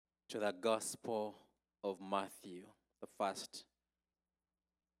to the Gospel of Matthew, the first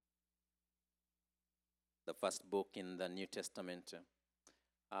book in the New Testament.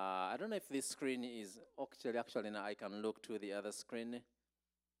 I don't know if this screen is actually now I can look to the other screen.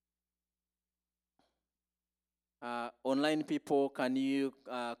 Online people, can you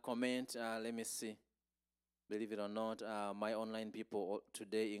comment? Let me see. Believe it or not, my online people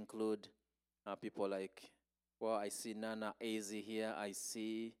today include people like, well, I see Nana Azy here. I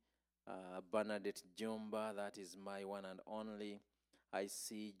see Eddie Jjumba, that is my one and only. I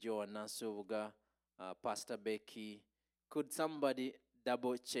see Joanna Subuga, Pastor Becky. Could somebody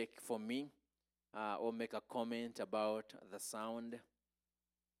double check for me or make a comment about the sound?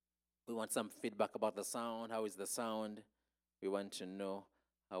 We want some feedback about the sound. How is the sound? We want to know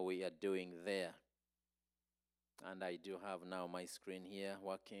how we are doing there. And I do have now my screen here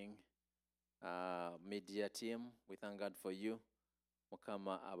working. Media team, we thank God for you.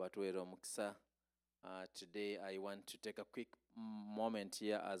 Mukama abatwero mukisa. Today I want to take a quick moment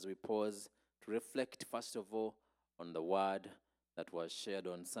here as we pause to reflect first of all on the word that was shared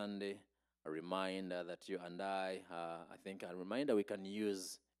on Sunday. A reminder that you and I think a reminder we can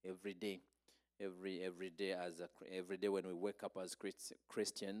use every day. Every day when we wake up as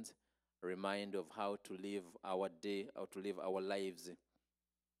Christians, a reminder of how to live our day, how to live our lives.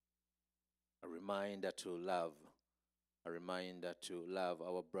 A reminder to love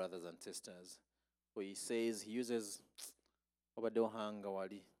our brothers and sisters. So he says, he uses hunger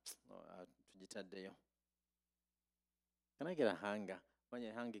wali. Can I get a hunger? When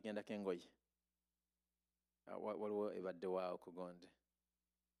you hang again, I can go.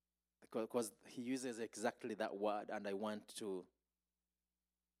 Because he uses exactly that word, and I want to.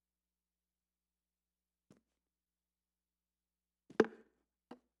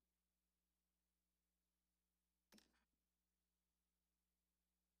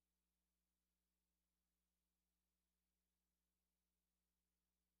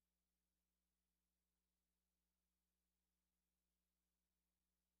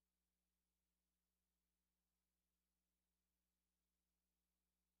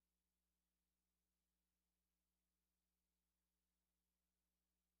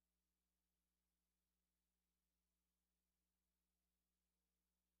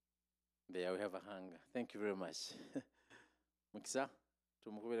 There we have a hunger. Thank you very much. Mukisa,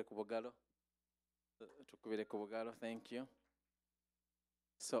 tumukubire kubogalo. Tukubire kubogalo. Thank you.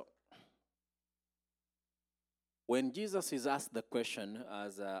 So, when Jesus is asked the question,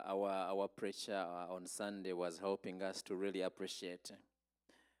 as our preacher on Sunday was helping us to really appreciate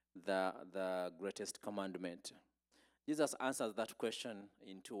the greatest commandment, Jesus answers that question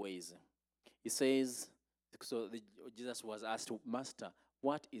in two ways. He says, Jesus was asked, Master,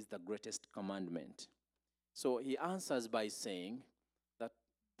 what is the greatest commandment? So he answers by saying that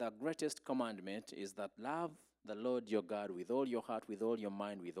the greatest commandment is that love the Lord your God with all your heart, with all your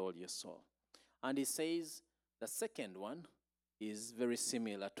mind, with all your soul. And he says the second one is very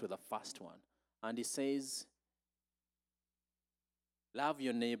similar to the first one. And he says, love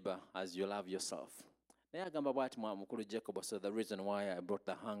your neighbor as you love yourself. So the reason why I brought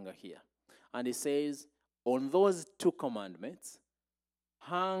the hunger here. And he says, on those two commandments,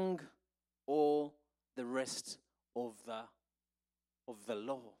 hang all the rest of the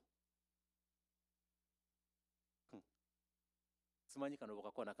law.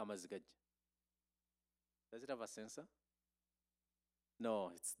 Does it have a sensor?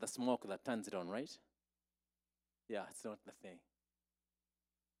 No, it's the smoke that turns it on, right? Yeah, it's not the thing.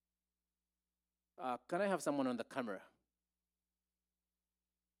 Can I have someone on the camera?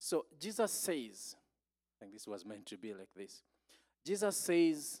 So Jesus says, I think this was meant to be like this. Jesus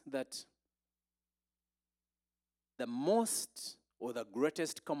says that the most or the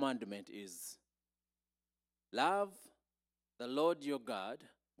greatest commandment is love the Lord your God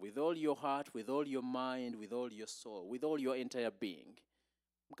with all your heart, with all your mind, with all your soul, with all your entire being.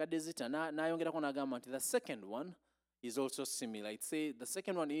 The second one is also similar. It says the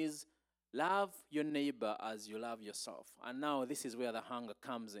second one is love your neighbor as you love yourself. And now this is where the hunger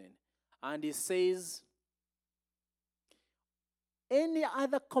comes in. And he says, any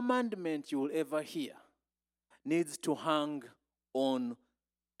other commandment you will ever hear needs to hang on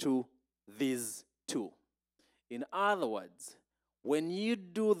to these two. In other words, when you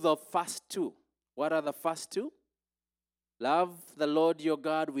do the first two, what are the first two? Love the Lord your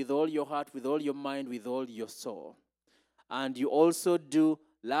God with all your heart, with all your mind, with all your soul. And you also do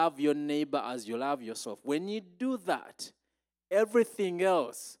love your neighbor as you love yourself. When you do that, everything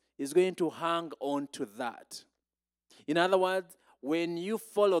else is going to hang on to that. In other words, when you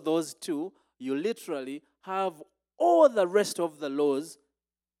follow those two, you literally have all the rest of the laws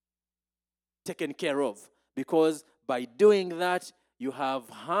taken care of. Because by doing that, you have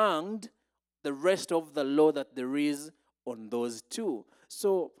hanged the rest of the law that there is on those two.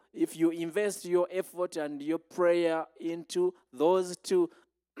 So if you invest your effort and your prayer into those two,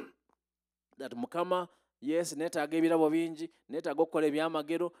 that Mukama, yes, neetaaga ebirabo bingi, neetaaga okukola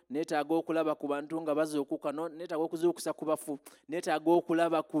ebyamagero, neetaaga okulaba ku bantu nga bazuukuka, neetaaga okuzuukusa ku bafu, neetaaga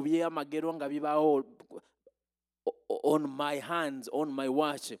okulaba ku byamagero nga bibaawo on my hands, on my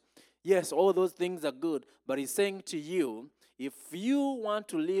watch. Yes, all those things are good, but he's saying to you, if you want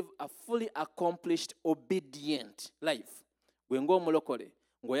to live a fully accomplished, obedient life, gwenga omulokole,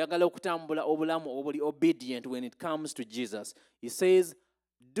 ng'oyagala okutambula obulamu obuli obedient when it comes to Jesus, he says,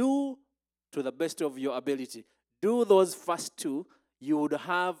 do to the best of your ability. Do those first two, you would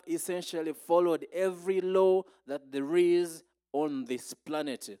have essentially followed every law that there is on this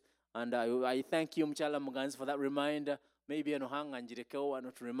planet. And I thank you, Mchala Muganzi, for that reminder. Maybe Anohanga Njirikeo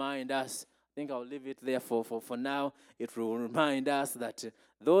and to remind us. I think I'll leave it there for now. It will remind us that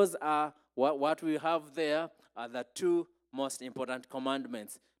those are what we have there are the two most important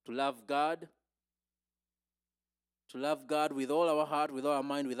commandments. To love God with all our heart, with all our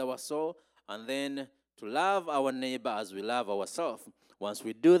mind, with our soul, and then to love our neighbor as we love ourselves. Once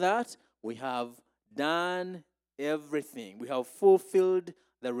we do that, we have done everything. We have fulfilled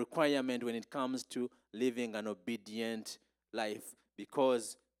the requirement when it comes to living an obedient life.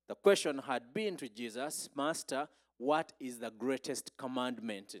 Because the question had been to Jesus, Master, what is the greatest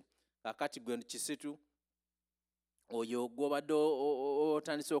commandment? Kakati gwe kisitu oyo gwobadde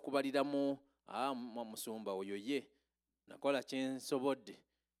otandise okubaliramu musumba oyo ye nakola kyensobodde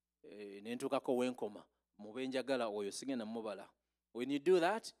nentukako wenkoma mube njagala oyo sigenda mubala. When you do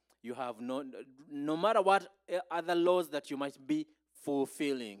that, you have no matter what other laws that you might be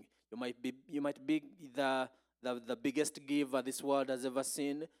fulfilling, you might be the biggest giver this world has ever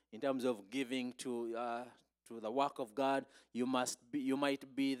seen in terms of giving to the work of God. You might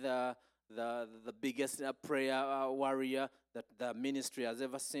be the biggest prayer warrior that the ministry has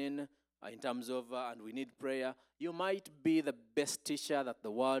ever seen in terms of, and we need prayer. You might be the best teacher that the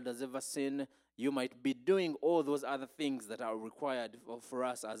world has ever seen. You might be doing all those other things that are required for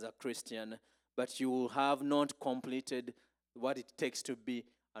us as a Christian, but you will have not completed what it takes to be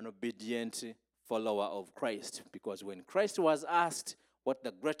an obedient follower of Christ. Because when Christ was asked what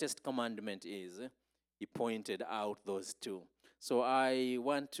the greatest commandment is, he pointed out those two. So I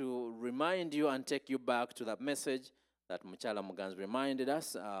want to remind you and take you back to that message that Muchala Muganzi reminded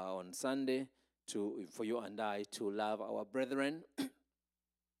us on Sunday for you and I to love our brethren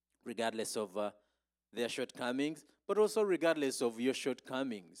regardless of their shortcomings, but also regardless of your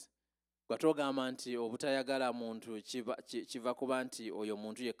shortcomings. Kwatogamba nti obutayagala muntu kiva kuba nti oyo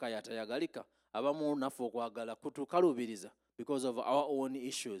muntu yekka yatayagalika. Abamu naffe okwagala kutukalubiriza because of our own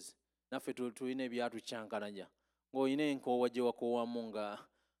issues. Naffe tulina ebyatucyankananya. Ng'olina enkoowa gye wakoowamu nga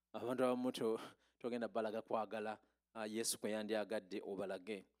abantu abamu togenda balaga kwagala Yesu kwe yandyagadde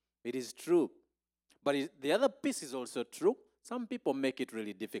obalage. It is true. But the other piece is also true. Some people make it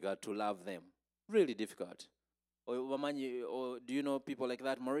really difficult to love them. Really difficult. Or do you know people like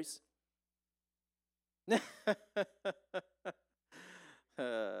that, Maurice? Yeah,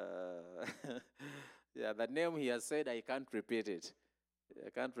 the name he has said, I can't repeat it. I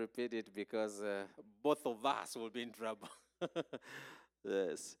can't repeat it because both of us will be in trouble.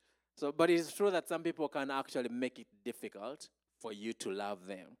 Yes. So, but it's true that some people can actually make it difficult for you to love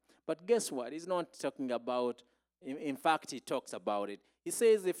them. But guess what? He's not talking about, in fact, he talks about it. He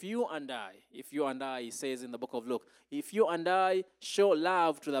says, if you and I, he says in the book of Luke, if you and I show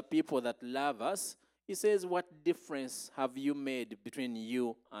love to the people that love us, he says, what difference have you made between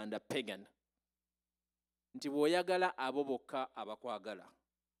you and a pagan? Nti bw'oyagala abo bokka abakwagala,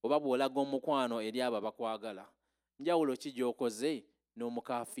 oba bw'olaga omukwano eri abo abakwagala, njawulo ki gy'okoze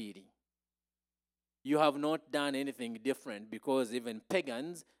n'omukafiiri? You have not done anything different because even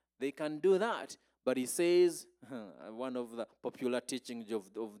pagans, they can do that. But he says, one of the popular teachings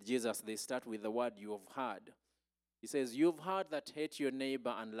of Jesus, they start with the word you have heard. He says, you've heard that hate your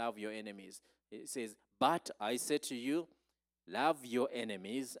neighbor and love your enemies. He says, but I say to you, love your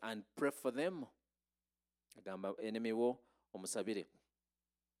enemies and pray for them.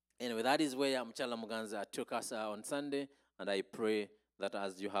 Anyway, that is where Muchala Muganzi took us on Sunday, and I pray that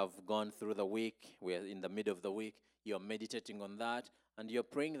as you have gone through the week, we're in the middle of the week, you're meditating on that, and you're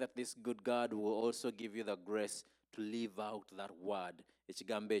praying that this good God will also give you the grace to live out that word.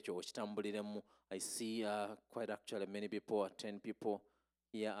 I see quite actually many people, 10 people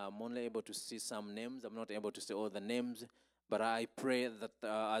here. I'm only able to see some names. I'm not able to see all the names, but I pray that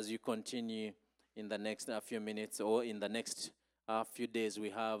as you continue in the next few minutes or in the next few days we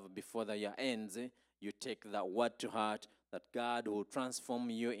have before the year ends, you take that word to heart, that God will transform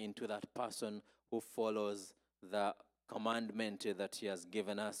you into that person who follows the commandment that He has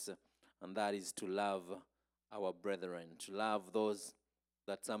given us, and that is to love our brethren, to love those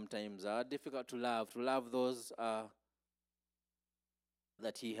that sometimes are difficult to love those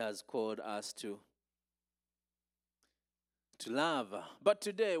that He has called us to love. But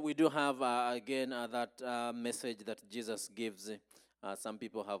today we do have again that message that Jesus gives. Some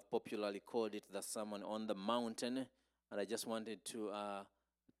people have popularly called it the Sermon on the Mountain, and I just wanted to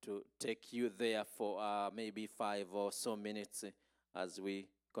take you there for maybe 5 or so minutes as we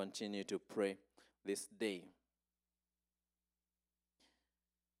continue to pray this day.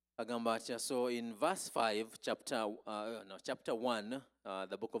 So in verse 5, chapter 1,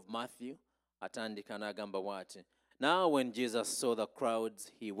 the book of Matthew, atandika n'agamba bw'ati. Now when Jesus saw the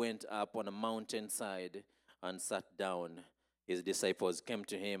crowds, he went up on a mountainside and sat down. His disciples came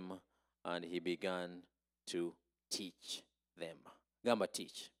to him, and he began to teach them. Gamba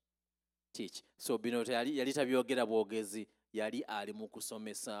teach. So bino yali tabyogera bwogezi, yali ali mu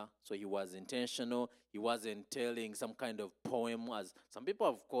kusomesa. So he was intentional. He wasn't telling some kind of poem, as some people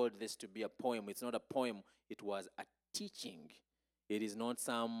have called this to be a poem. It's not a poem. It was a teaching. It is not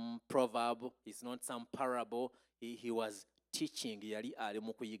some proverb. It's not some parable. He was teaching. Yali ali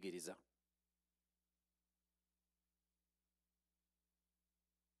mu kuyigiriza.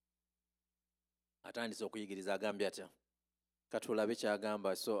 Atandise okuyigiriza agambye atya. Katulabe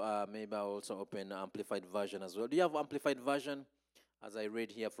kyagamba. So maybe I'll also open Amplified Version as well. Do you have Amplified Version? As I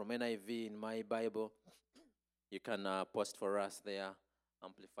read here from NIV in my Bible, you can post for us there,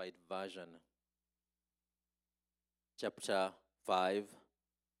 Amplified Version. Chapter 5,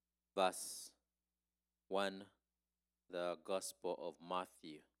 verse 1, the Gospel of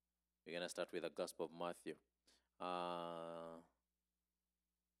Matthew. We're going to start with the Gospel of Matthew.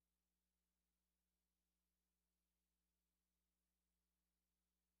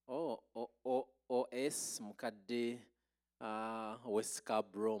 OS mukadde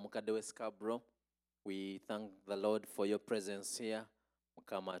Weskabro. We thank the Lord for your presence here.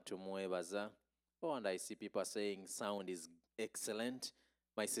 Mukama tumwebaza. Oh, and I see people saying sound is excellent.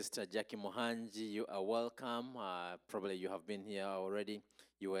 My sister Jackie Mohanji, you are welcome. Probably you have been here already.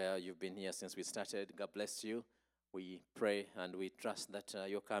 You've been here since we started. God bless you. We pray and we trust that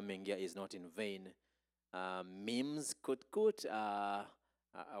your coming here is not in vain. Mims Kutkut, our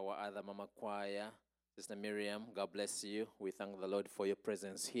other mama choir, Sister Miriam, God bless you. We thank the Lord for your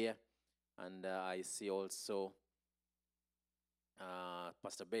presence here. And I see also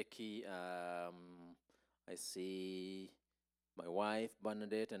Pastor Becky, I see my wife,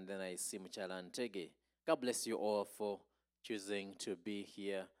 Bernadette, and then I see Muchala Ntege. God bless you all for choosing to be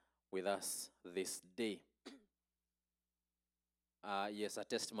here with us this day. Yes, a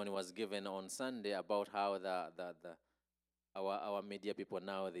testimony was given on Sunday about how our media people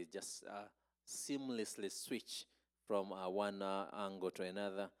now, they just seamlessly switch from one angle to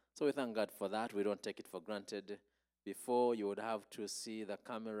another. So we thank God for that. We don't take it for granted. Before, you would have to see the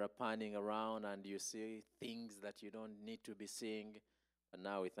camera panning around and you see things that you don't need to be seeing. But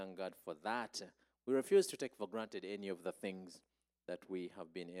now we thank God for that. We refuse to take for granted any of the things that we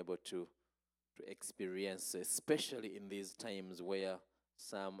have been able to experience, especially in these times where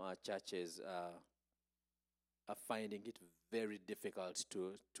some churches are finding it very difficult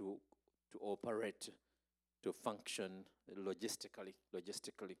to operate, to function logistically.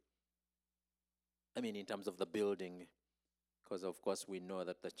 I mean, in terms of the building, because of course we know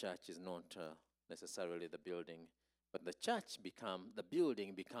that the church is not necessarily the building, but the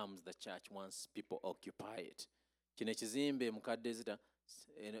building becomes the church once people occupy it. Kino ekizimbe mukadde zita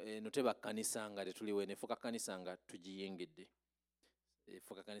eno teba kanisa nga tetuliwe nefuka kanisa nga tugiyingidde.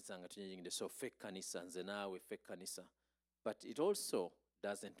 So fake kanisa, nze naawe fake kanisa. But it also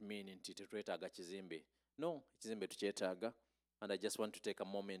doesn't mean nti tetwetaaga kizimbe. No, kizimbe tukyetaaga. And I just want to take a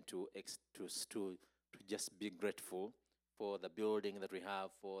moment to just be grateful for the building that we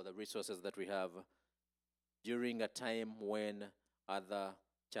have, for the resources that we have, during a time when other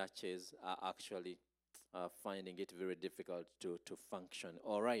churches are actually finding it very difficult to function.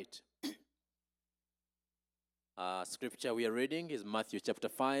 All right. Scripture we are reading is Matthew chapter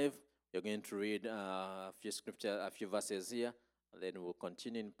 5. We're going to read a few verses here, and then we'll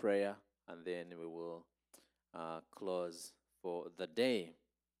continue in prayer, and then we will close for the day.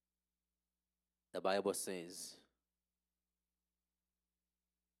 The Bible says,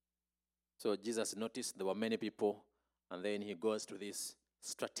 so Jesus noticed there were many people, and then he goes to this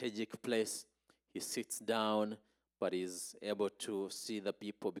strategic place. He sits down, but is able to see the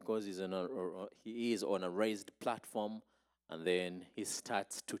people because he is on a raised platform, And then he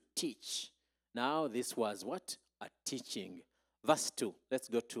starts to teach. Now, this was what? A teaching. Verse 2. Let's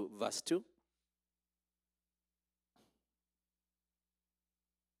go to verse 2.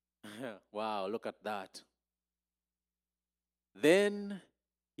 Wow, look at that. Then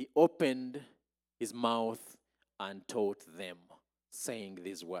he opened his mouth and taught them, saying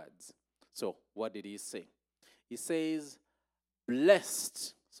these words. So, what did he say? He says,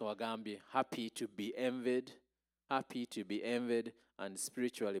 blessed. So, Agambi, happy to be envied, and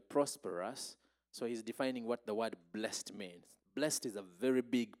spiritually prosperous. So, he's defining what the word blessed means. Blessed is a very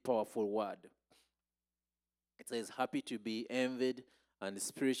big, powerful word. It says, happy to be envied and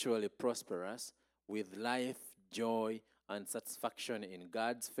spiritually prosperous, with life, joy, and satisfaction in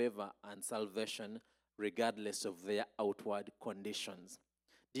God's favor and salvation, regardless of their outward conditions.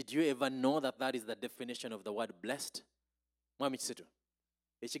 Did you ever know that that is the definition of the word blessed? Mwami Kisitu.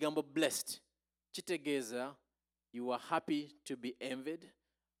 Ekigambo blessed kitegeeza you are happy to be envied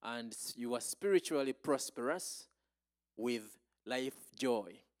and you are spiritually prosperous with life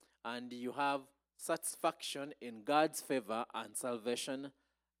joy, and you have satisfaction in God's favor and salvation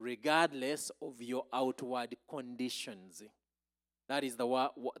regardless of your outward conditions. That is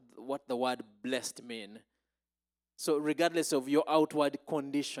what the word blessed means. So regardless of your outward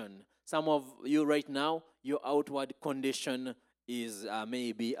condition, some of you right now, your outward condition is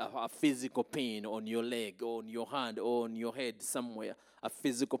maybe a physical pain on your leg, or on your hand, or on your head somewhere, a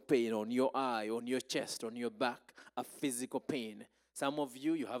physical pain on your eye, on your chest, on your back, a physical pain. Some of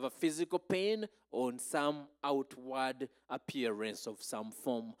you, you have a physical pain on some outward appearance of some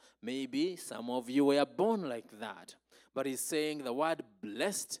form. Maybe some of you were born like that. But he's saying the word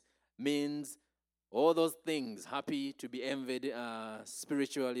blessed means all those things, happy to be envied,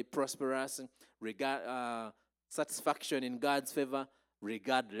 spiritually prosperous, satisfaction in God's favor,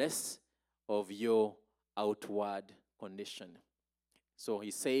 regardless of your outward condition. So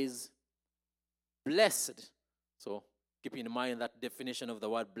he says, blessed. So keep in mind that definition of the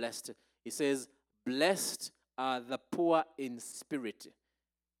word blessed. He says, blessed are the poor in spirit.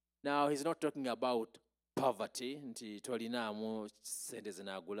 Now, he's not talking about poverty. Nti tolinamu sente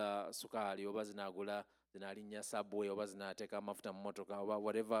zinagula sukali, oba zinagula zinalinya subway, oba zinateka mafuta motoka, oba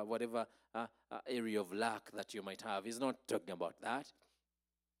whatever area of lack that you might have. He's not talking about that.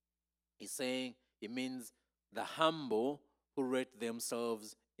 He's saying it means the humble who rate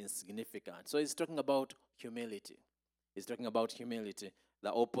themselves insignificant. So he's talking about humility. He's talking about humility,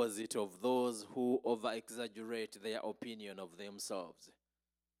 the opposite of those who over-exaggerate their opinion of themselves.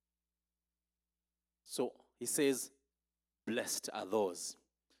 So he says, blessed are those,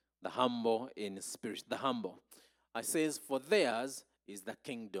 the humble in spirit, the humble. I says, for theirs is the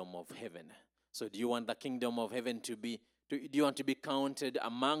kingdom of heaven. So do you want the kingdom of heaven to be, do you want to be counted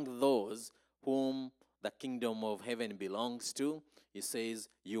among those whom the kingdom of heaven belongs to? He says,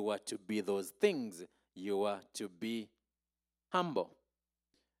 you are to be those things. You are to be humble.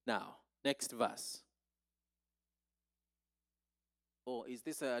 Now, next verse. Oh, is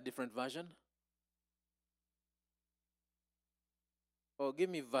this a different version? Oh, give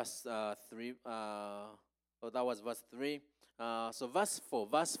me verse 3. That was verse 3. So verse 4.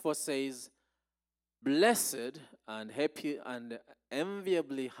 Verse 4 says, blessed and happy and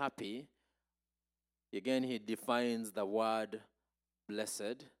enviably happy. Again, he defines the word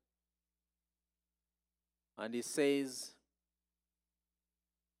blessed. And he says,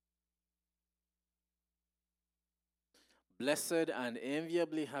 blessed and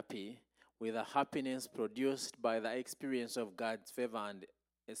enviably happy, with a happiness produced by the experience of God's favor and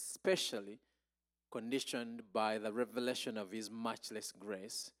especially conditioned by the revelation of his matchless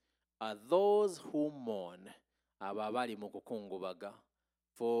grace, are those who mourn, ababali mu kukungubaga,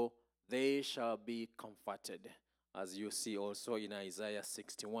 for they shall be comforted, as you see also in Isaiah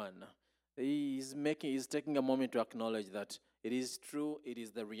 61. He's taking a moment to acknowledge that it is true, it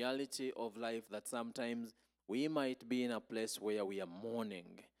is the reality of life that sometimes we might be in a place where we are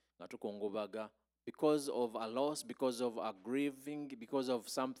mourning, because of a loss, because of a grieving, because of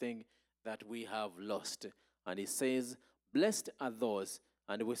something that we have lost. And he says, blessed are those.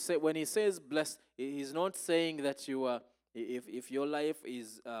 And we say, when he says blessed, he's not saying that you are, if your life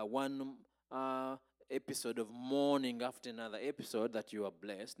is one episode of mourning after another episode, that you are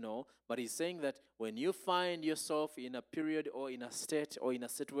blessed. No, but he's saying that when you find yourself in a period or in a state or in a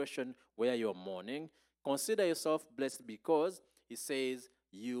situation where you're mourning, consider yourself blessed, because he says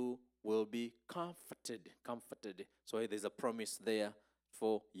you will be comforted. So there's a promise there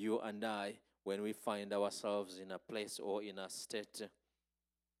for you and I when we find ourselves in a place or in a state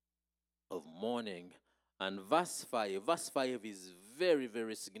of mourning. And verse 5 is very,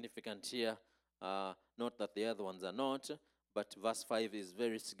 very significant here. Not that the other ones are not, but verse 5 is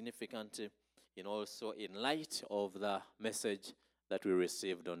very significant in also in light of the message that we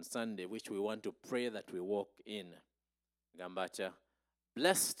received on Sunday, which we want to pray that we walk in. Gambacha,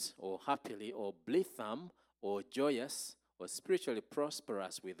 blessed or happily or blithesome or joyous or spiritually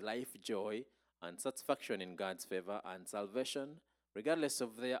prosperous with life joy and satisfaction in God's favor and salvation, regardless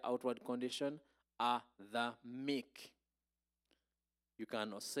of their outward condition, are the meek. You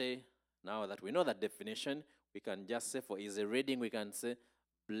can say, now that we know that definition, we can just say for easy reading, we can say,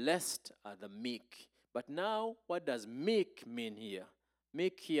 blessed are the meek. But now, what does meek mean here?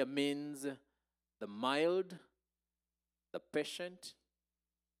 Meek here means the mild, the patient,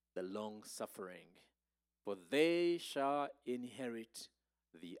 the long-suffering. For they shall inherit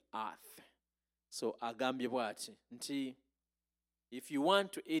the earth. So agambye bwati nti, if you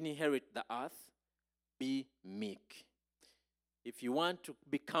want to inherit the earth, be meek. If you want to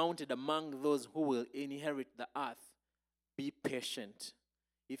be counted among those who will inherit the earth, be patient.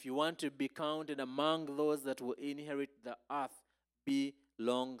 If you want to be counted among those that will inherit the earth, be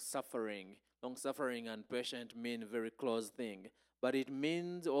long-suffering. Long-suffering and patient mean very close thing. But it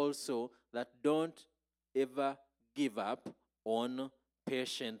means also that don't ever give up on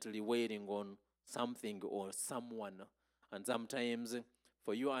patiently waiting on something or someone. And sometimes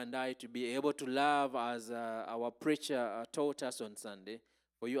for you and I to be able to love, as our preacher taught us on Sunday,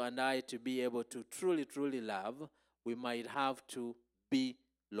 for you and I to be able to truly, truly love, we might have to be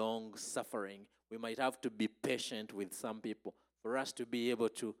long-suffering. We might have to be patient with some people for us to be able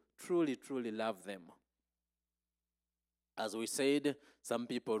to truly, truly love them. As we said, some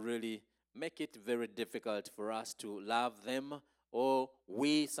people really make it very difficult for us to love them, or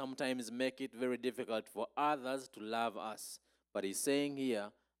we sometimes make it very difficult for others to love us. But he's saying here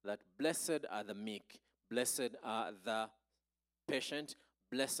that blessed are the meek, blessed are the patient,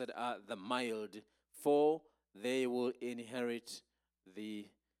 blessed are the mild, for they will inherit the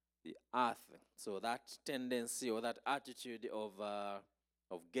earth. So that tendency or that attitude of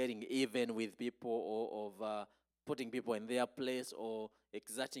getting even with people, or of putting people in their place, or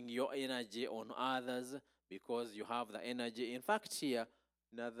exerting your energy on others because you have the energy. In fact, here,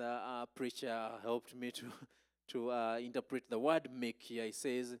 another preacher helped me to interpret the word meek here. He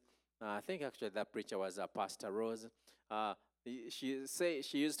says, I think actually that preacher was Pastor Rose. She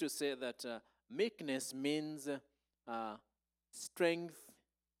used to say that meekness means strength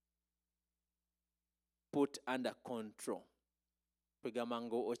put under control. Kwegamba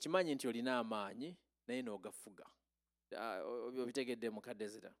ngo okimanyi nti olina amaanyi naye n'ogafuga. Obitegedde mukadde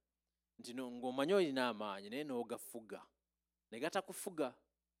zira nti ng'omanyi olina amaanyi naye n'ogafuga ne gatakufuga.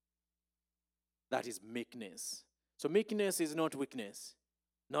 That is meekness. So meekness is not weakness,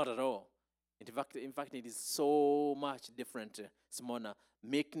 not at all. In fact, it is so much different. Simona,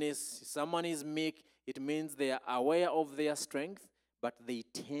 meekness, someone is meek, it means they are aware of their strength, but they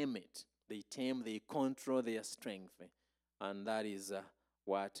tame it. They control their strength. And that is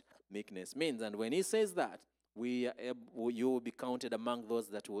what meekness means. And when he says that, you will be counted among those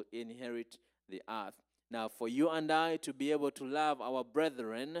that will inherit the earth. Now, for you and I to be able to love our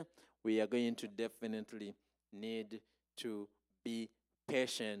brethren, we are going to definitely need to be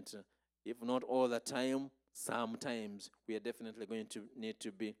patient. If not all the time, sometimes we are definitely going to need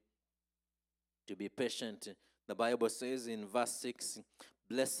to be patient. The Bible says in verse 6,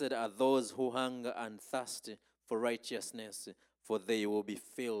 blessed are those who hunger and thirst for righteousness, for they will be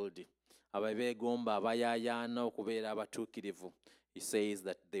filled. He says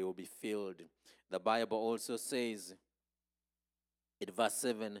that they will be filled. The Bible also says in verse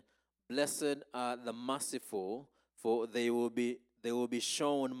 7, blessed are the merciful, for they will be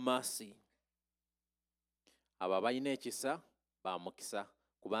shown mercy. Abo abalina ekisa ba mukisa,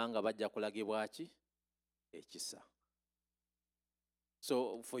 kubanga bajja kulagibwa ki? Ekisa.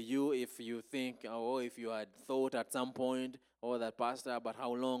 So for you, if you think, or if you had thought at some point, that pastor, but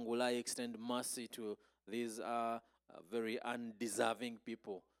how long will I extend mercy to these very undeserving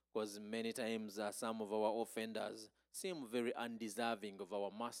people? Because many times some of our offenders seem very undeserving of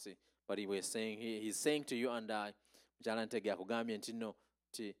our mercy. But he's saying to you and I, Jalantege akugambye nti no,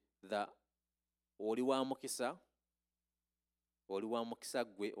 the oli wa mukisa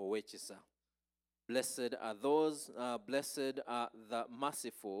gwe ow'ekisa. Blessed are the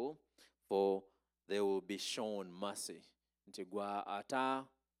merciful, for they will be shown mercy. Nti gwa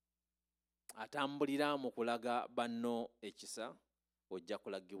atambulira mu kulaga banno ekisa, ojja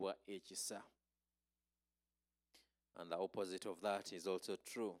kulagibwa ekisa. And the opposite of that is also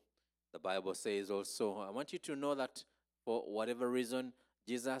true. The Bible says also, I want you to know that for whatever reason,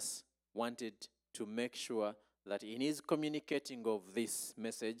 Jesus wanted to make sure that in his communicating of this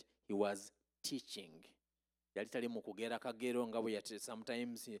message, he was teaching. yali tali mu kugera kagero nga bwe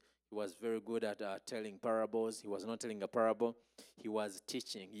sometimes he was very good at telling parables. He was not telling a parable, he was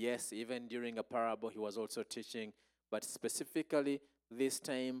teaching. Yes, even during a parable he was also teaching, but specifically this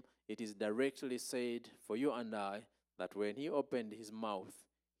time it is directly said for you and I that when he opened his mouth,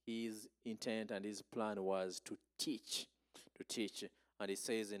 his intent and his plan was to teach. And it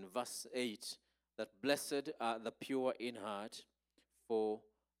says in verse 8 that blessed are the pure in heart, for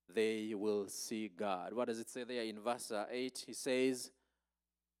they will see God. What does it say there in verse 8? He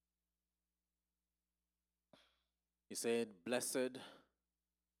said, blessed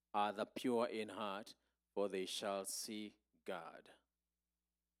are the pure in heart, for they shall see God.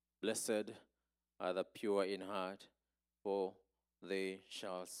 Blessed are the pure in heart, for they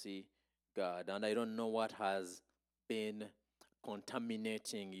shall see God. And I don't know what has been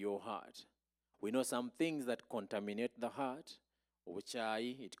contaminating your heart. We know some things that contaminate the heart.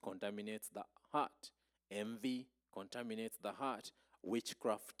 It contaminates the heart. Envy contaminates the heart.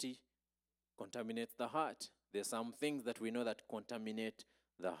 Witchcraft contaminates the heart. There's some things that we know that contaminate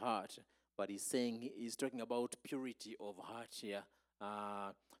the heart. But he's talking about purity of heart here.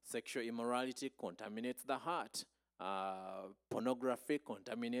 Sexual immorality contaminates the heart. Pornography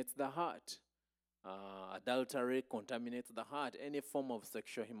contaminates the heart. Adultery contaminates the heart. Any form of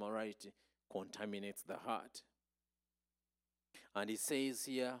sexual immorality contaminates the heart. And he says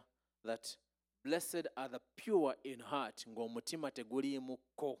here that blessed are the pure in heart, ng'omutima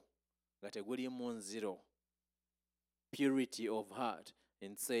teguliimuko, nga teguliimu nziro. Purity of heart.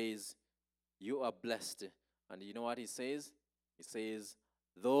 And says, you are blessed. And you know what he says? He says,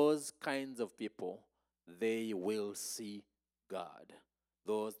 those kinds of people, they will see God.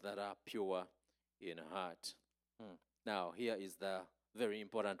 Those that are pure in heart. Now, here is the very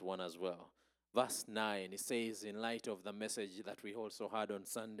important one as well. Verse 9, it says, in light of the message that we also had on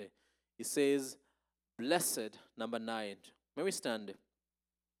Sunday, it says, blessed, number 9. May we stand?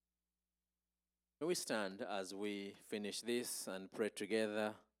 May we stand as we finish this and pray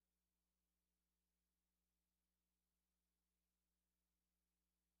together?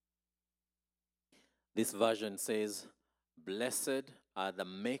 This version says, blessed are the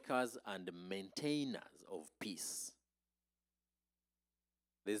makers and maintainers of peace.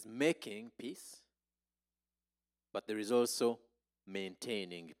 There's making peace, but there is also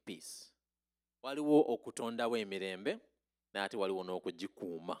maintaining peace. Waliwo okutondawo emirembe, naate waliwo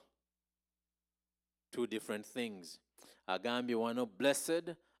n'okugikuuma. Two different things. Agambye wano,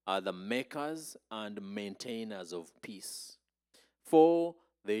 blessed are the makers and maintainers of peace, for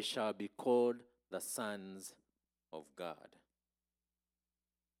they shall be called the sons of God.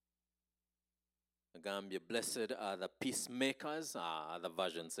 Agambye, blessed are the peacemakers. The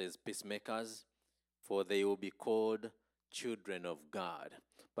version says peacemakers, for they will be called children of God.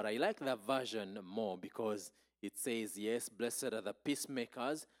 But I like that version more because it says, yes, blessed are the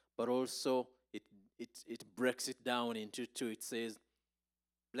peacemakers, but also it breaks it down into two. It says,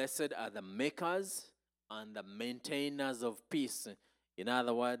 blessed are the makers and the maintainers of peace. In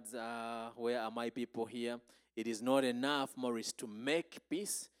other words, where are my people here? It is not enough, Maurice, to make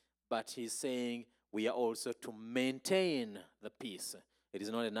peace, but he's saying we are also to maintain the peace. It is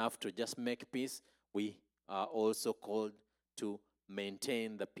not enough to just make peace. We are also called to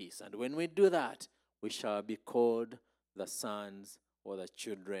maintain the peace. And when we do that, we shall be called the sons or the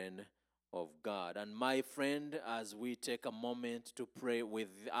children of God. And my friend, as we take a moment to pray with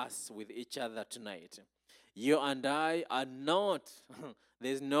each other tonight, you and I are not,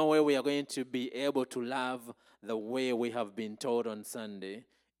 there's no way we are going to be able to love the way we have been taught on Sunday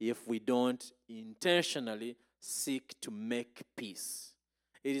if we don't intentionally seek to make peace.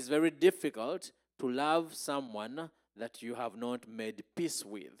 It is very difficult to love someone that you have not made peace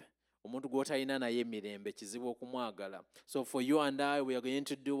with. So for you and I, we are going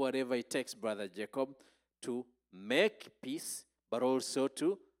to do whatever it takes, Brother Jacob, to make peace, but also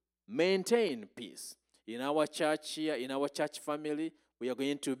to maintain peace. In our church here, in our church family, we are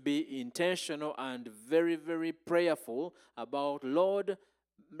going to be intentional and very, very prayerful about, Lord,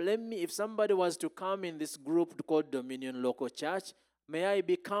 if somebody was to come in this group called Dominion Local Church, may I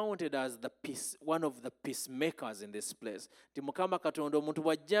be counted as one of the peacemakers in this place. Timukama Katonda omuntu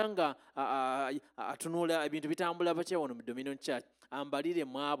wajjanga atunula ebintu bitambula batya wano mu Dominion Church. Ambalire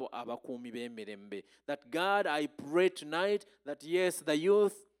mwabo abakuumi b'emirembe. That God, I pray tonight that yes, the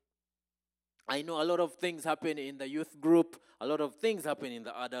youth, I know a lot of things happen in the youth group, a lot of things happen in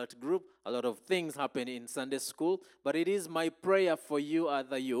the adult group, a lot of things happen in Sunday school, but it is my prayer for you as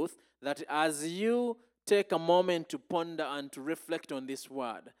the youth that as you take a moment to ponder and to reflect on this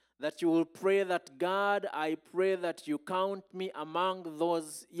word, that you will pray that, God, I pray that you count me among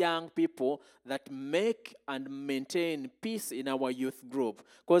those young people that make and maintain peace in our youth group.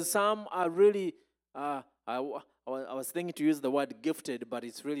 Because some are really, I was thinking to use the word gifted, but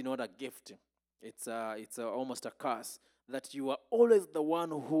it's really not a gift. It's almost a curse. That you are always the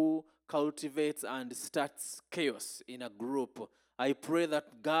one who cultivates and starts chaos in a group. I pray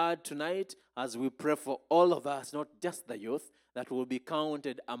that God tonight, as we pray for all of us, not just the youth, that will be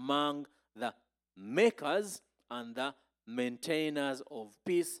counted among the makers and the maintainers of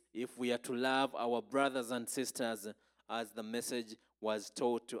peace, if we are to love our brothers and sisters as the message was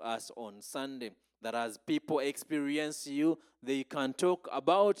taught to us on Sunday. That as people experience you, they can talk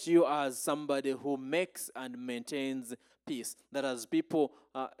about you as somebody who makes and maintains peace. That as people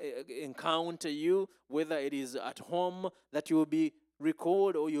encounter you, whether it is at home, that you will be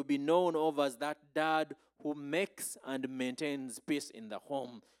recalled or you'll be known of as that dad who makes and maintains peace in the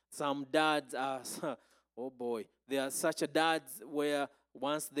home. Some dads are, oh boy, they are such a dads where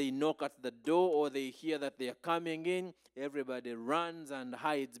once they knock at the door or they hear that they are coming in, everybody runs and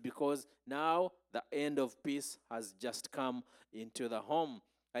hides because now the end of peace has just come into the home.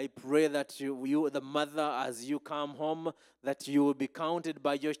 I pray that you, the mother, as you come home, that you will be counted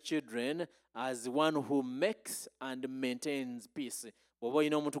by your children as one who makes and maintains peace.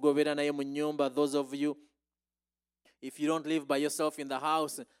 Those of you, if you don't live by yourself in the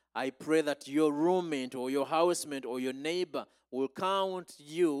house, I pray that your roommate or your housemate or your neighbor will count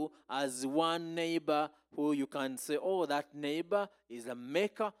you as one neighbor who you can say, oh, that neighbor is a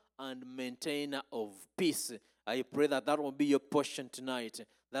maker and maintainer of peace. I pray that that will be your portion tonight.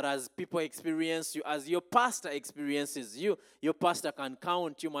 That as people experience you, as your pastor experiences you, your pastor can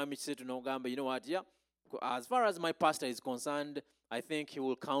count you. Mami say to Nogamba, you know what, yeah, as far as my pastor is concerned, I think he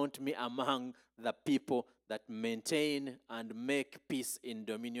will count me among the people that maintain and make peace in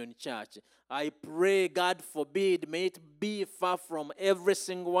Dominion Church. I pray, God forbid, may it be far from every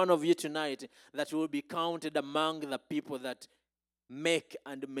single one of you tonight that you will be counted among the people that make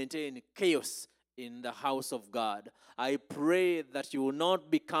and maintain chaos in the house of God. I pray that you will not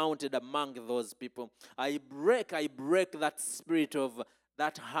be counted among those people. I break that spirit of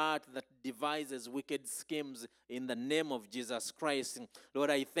that heart that devises wicked schemes in the name of Jesus Christ.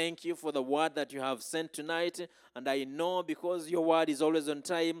 Lord, I thank you for the word that you have sent tonight, and I know because your word is always on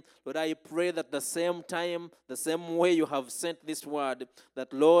time, Lord, I pray that the same time, the same way you have sent this word,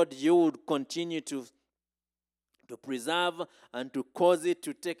 that, Lord, you would continue to preserve and to cause it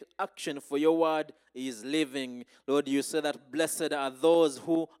to take action, for your word is living. Lord, you say that blessed are those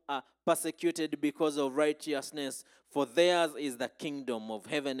who are persecuted because of righteousness, for theirs is the kingdom of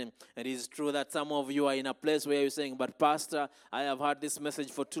heaven. And it is true that some of you are in a place where you're saying, but Pastor, I have heard this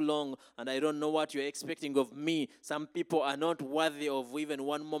message for too long and I don't know what you're expecting of me. Some people are not worthy of even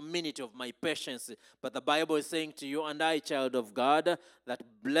one more minute of my patience. But the Bible is saying to you and I, child of God, that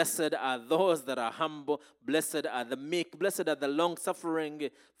blessed are those that are humble, blessed are the meek, blessed are the long-suffering,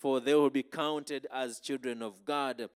 for they will be counted as children of God.